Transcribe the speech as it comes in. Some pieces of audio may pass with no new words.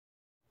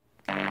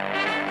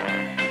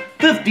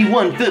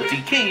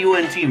5150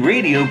 KUNT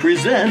Radio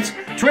presents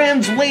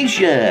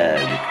Translation,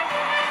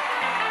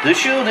 the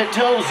show that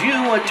tells you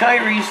what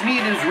Tyree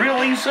Sneed is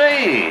really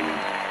saying.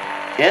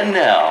 And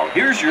now,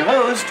 here's your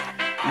host,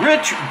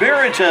 Rich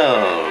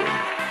Baritone.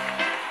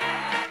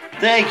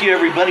 Thank you,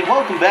 everybody.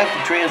 Welcome back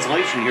to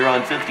Translation here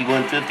on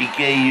 5150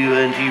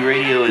 KUNT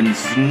Radio in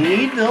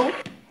Sneedville.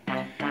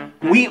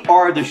 We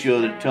are the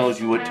show that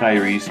tells you what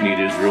Tyree Sneed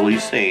is really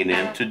saying,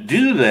 and to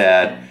do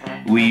that,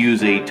 we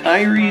use a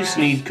Tyree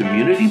Sneed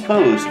community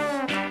post,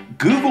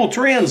 Google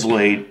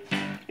Translate,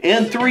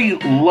 and 3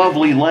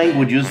 lovely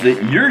languages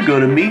that you're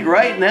going to meet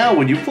right now.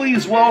 Would you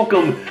please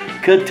welcome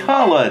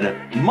Catalan,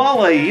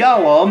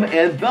 Malayalam,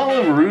 and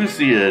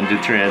Belarusian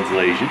to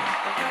Translation.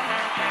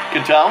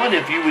 Catalan,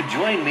 if you would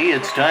join me,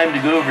 it's time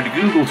to go over to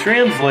Google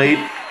Translate,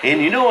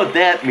 and you know what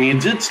that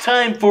means. It's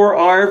time for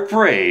our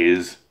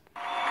phrase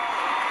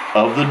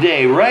of the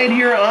day right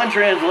here on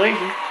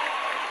Translation.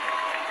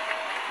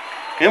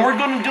 And we're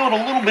going to do it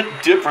a little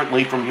bit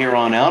differently from here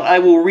on out. I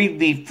will read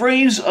the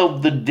phrase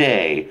of the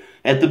day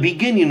at the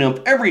beginning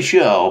of every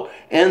show,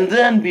 and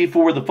then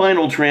before the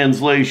final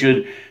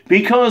translation,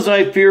 because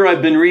I fear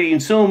I've been reading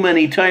so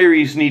many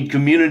Tyree Sneed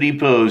community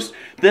posts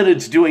that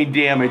it's doing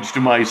damage to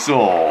my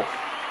soul.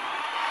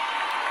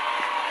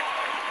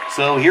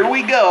 So here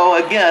we go,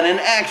 again, an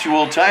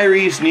actual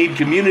Tyree Sneed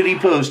community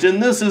post,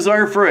 and this is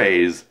our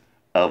phrase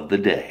of the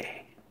day.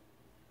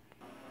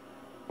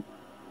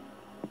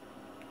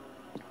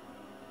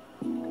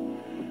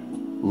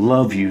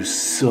 Love you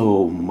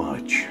so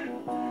much.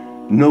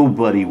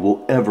 Nobody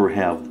will ever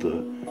have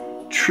the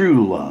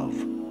true love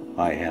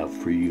I have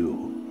for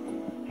you.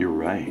 You're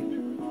right.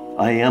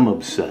 I am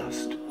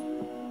obsessed.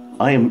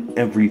 I am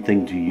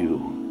everything to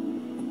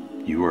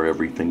you. You are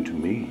everything to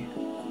me.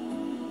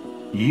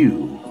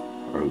 You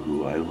are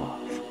who I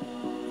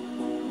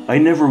love. I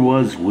never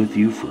was with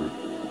you for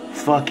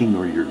fucking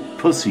or your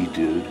pussy,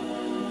 dude.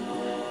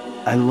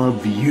 I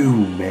love you,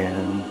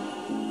 man.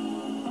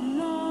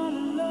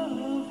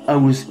 I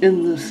was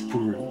in this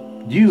for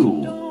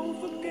you,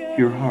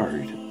 your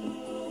heart,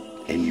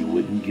 and you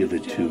wouldn't give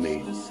it to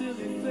me.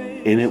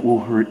 And it will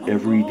hurt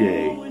every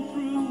day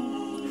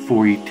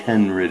for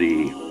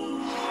etenrity.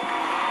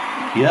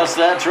 Yes,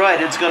 that's right.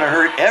 It's going to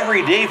hurt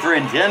every day for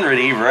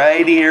etenrity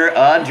right here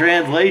on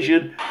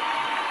Translation.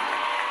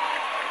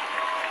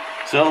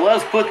 So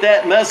let's put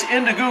that mess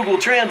into Google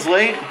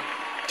Translate,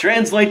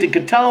 translate to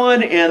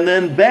Catalan, and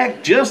then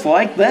back just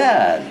like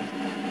that.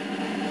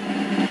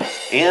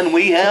 And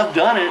we have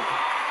done it.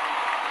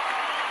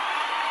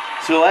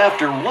 So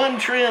after one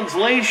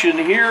translation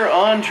here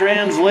on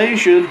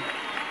Translation,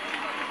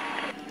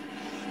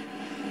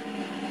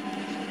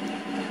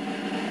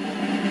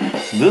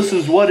 this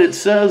is what it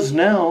says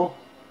now.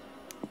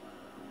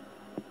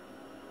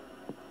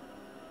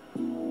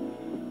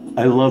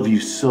 I love you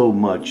so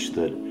much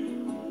that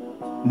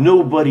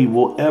nobody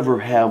will ever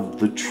have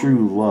the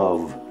true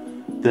love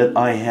that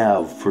I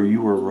have, for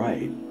you are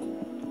right.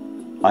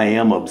 I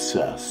am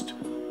obsessed.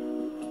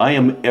 I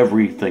am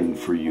everything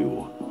for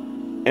you.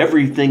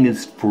 Everything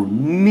is for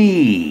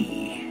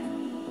me.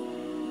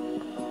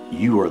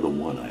 You are the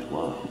one I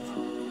love.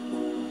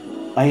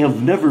 I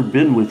have never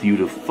been with you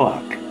to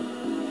fuck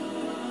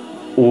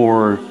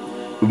or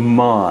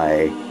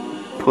my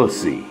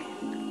pussy.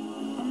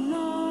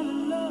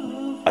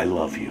 I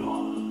love you.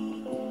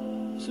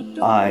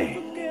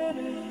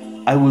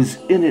 I was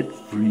in it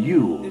for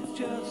you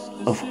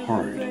of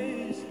heart,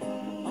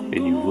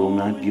 and you will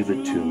not give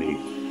it to me.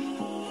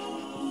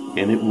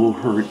 And it will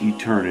hurt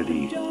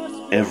eternity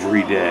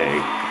every day.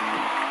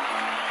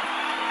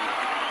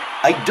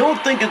 I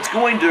don't think it's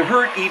going to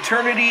hurt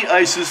eternity.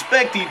 I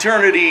suspect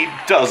eternity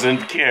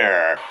doesn't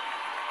care.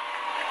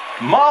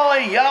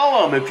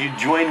 Malayalam, if you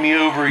join me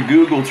over at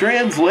Google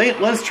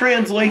Translate, let's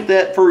translate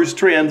that first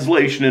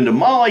translation into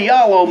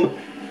Malayalam,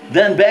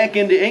 then back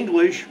into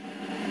English.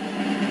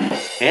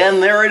 And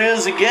there it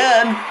is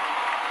again.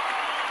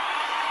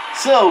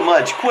 So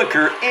much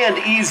quicker and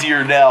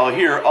easier now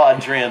here on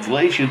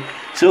Translation.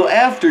 So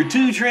after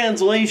 2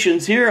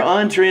 translations here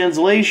on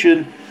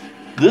Translation,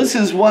 this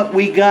is what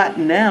we got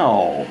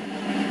now.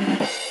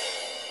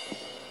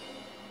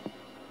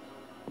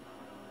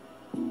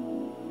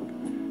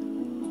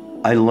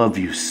 I love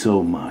you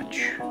so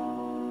much.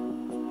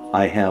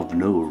 I have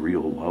no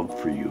real love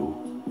for you.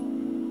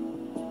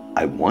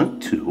 I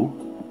want to.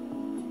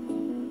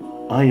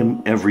 I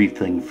am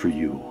everything for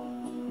you.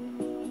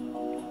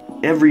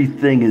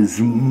 Everything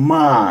is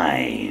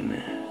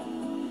mine.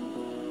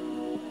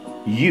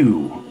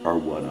 You are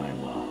what I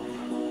love.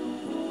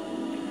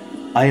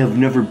 I have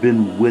never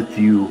been with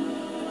you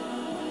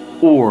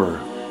or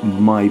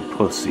my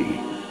pussy.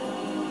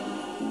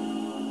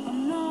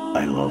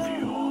 I love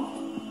you.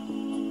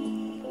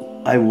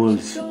 I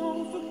was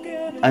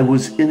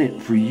in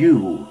it for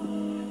you.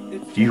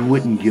 You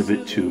wouldn't give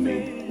it to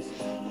me.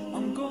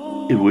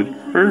 It would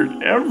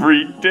hurt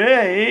every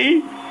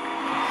day.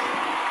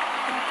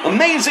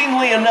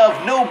 Amazingly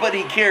enough,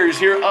 nobody cares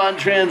here on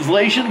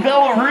Translation.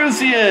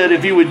 Belarusian,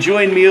 if you would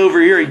join me over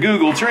here at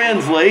Google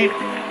Translate.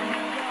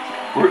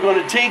 we're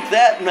going to take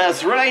that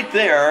mess right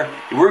there.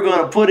 We're going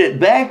to put it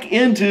back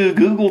into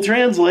Google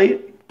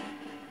Translate.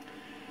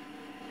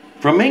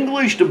 From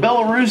English to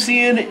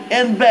Belarusian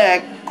and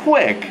back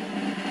quick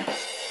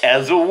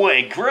as a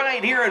wink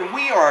right here, and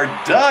we are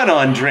done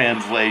on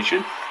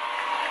translation.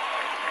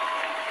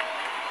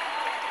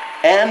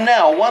 And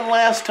now, one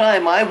last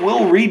time, I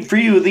will read for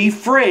you the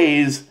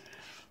phrase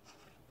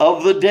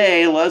of the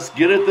day. Let's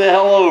get it the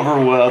hell over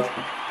with.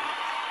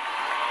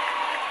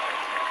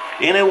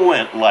 And it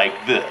went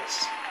like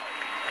this.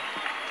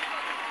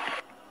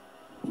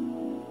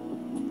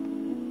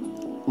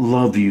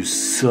 Love you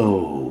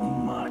so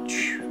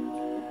much.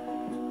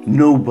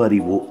 Nobody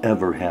will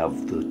ever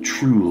have the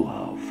true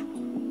love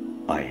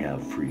I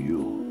have for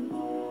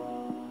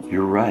you.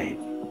 You're right.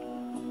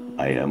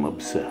 I am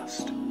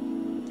obsessed.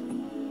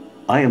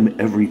 I am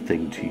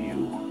everything to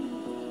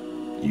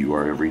you. You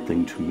are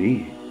everything to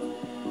me.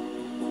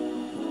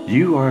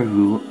 You are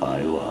who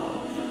I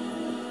love.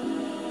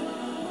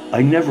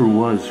 I never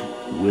was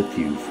with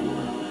you for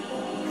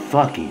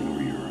fucking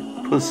or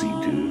your pussy,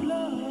 dude.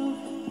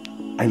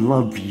 I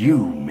love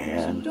you,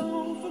 man.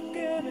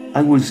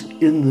 I was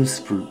in this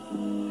for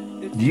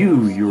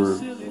you, your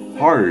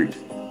heart,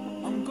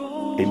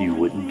 and you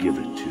wouldn't give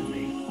it to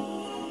me.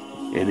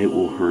 And it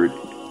will hurt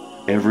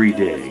every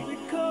day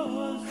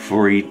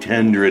for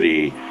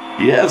etenrity.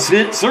 Yes,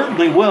 it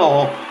certainly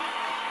will.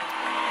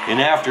 And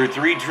after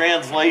 3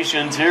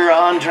 translations here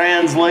on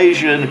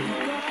translation,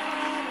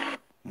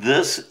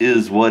 this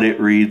is what it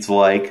reads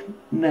like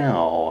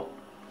now.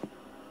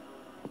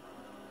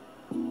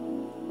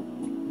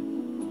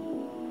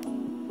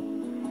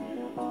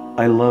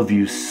 I love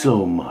you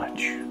so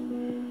much.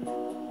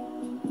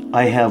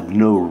 I have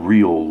no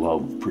real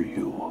love for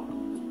you.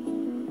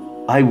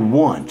 I'm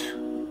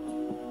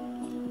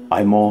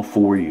all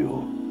for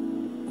you.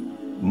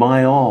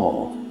 My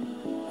all.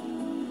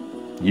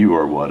 You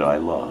are what I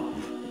love.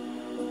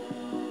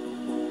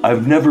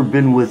 I've never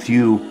been with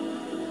you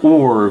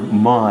or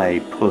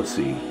my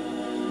pussy.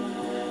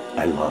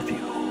 I love you.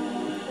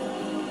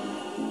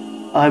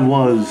 I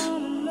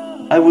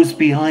was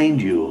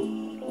behind you.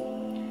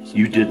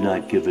 You did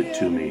not give it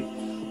to me.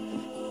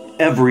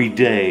 Every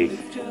day,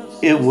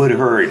 it would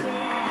hurt.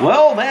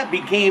 Well, that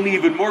became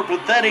even more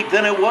pathetic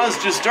than it was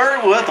to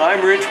start with.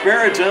 I'm Rich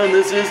Baritone.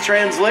 This is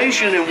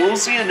Translation, and we'll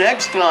see you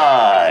next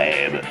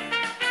time.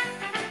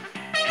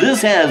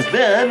 This has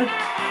been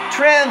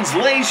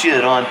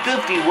Translation on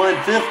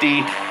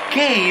 5150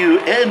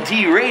 KUNT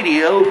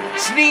Radio,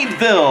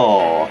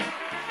 Sneedville.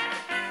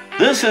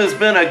 This has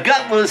been a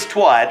Gutless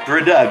Twat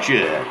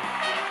production.